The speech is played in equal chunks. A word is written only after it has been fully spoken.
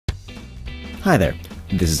Hi there,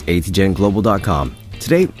 this is atgenglobal.com.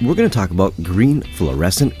 Today we're going to talk about green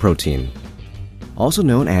fluorescent protein, also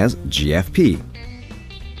known as GFP.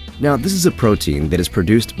 Now this is a protein that is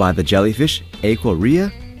produced by the jellyfish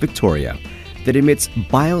Aequorea Victoria that emits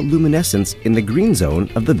bioluminescence in the green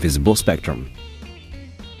zone of the visible spectrum.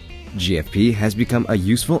 GFP has become a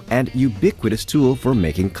useful and ubiquitous tool for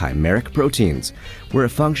making chimeric proteins, where it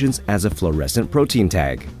functions as a fluorescent protein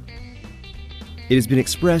tag. It has been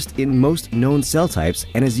expressed in most known cell types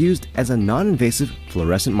and is used as a non-invasive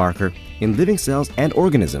fluorescent marker in living cells and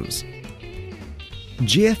organisms.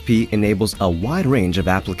 GFP enables a wide range of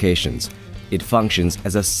applications. It functions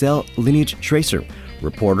as a cell lineage tracer,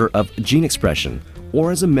 reporter of gene expression,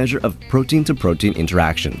 or as a measure of protein-to-protein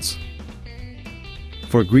interactions.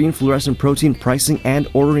 For green fluorescent protein pricing and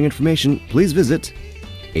ordering information, please visit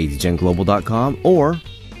atgenglobal.com or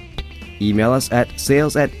email us at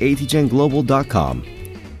sales@atgenglobal.com.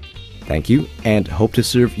 Thank you, and hope to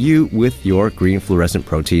serve you with your green fluorescent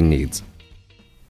protein needs.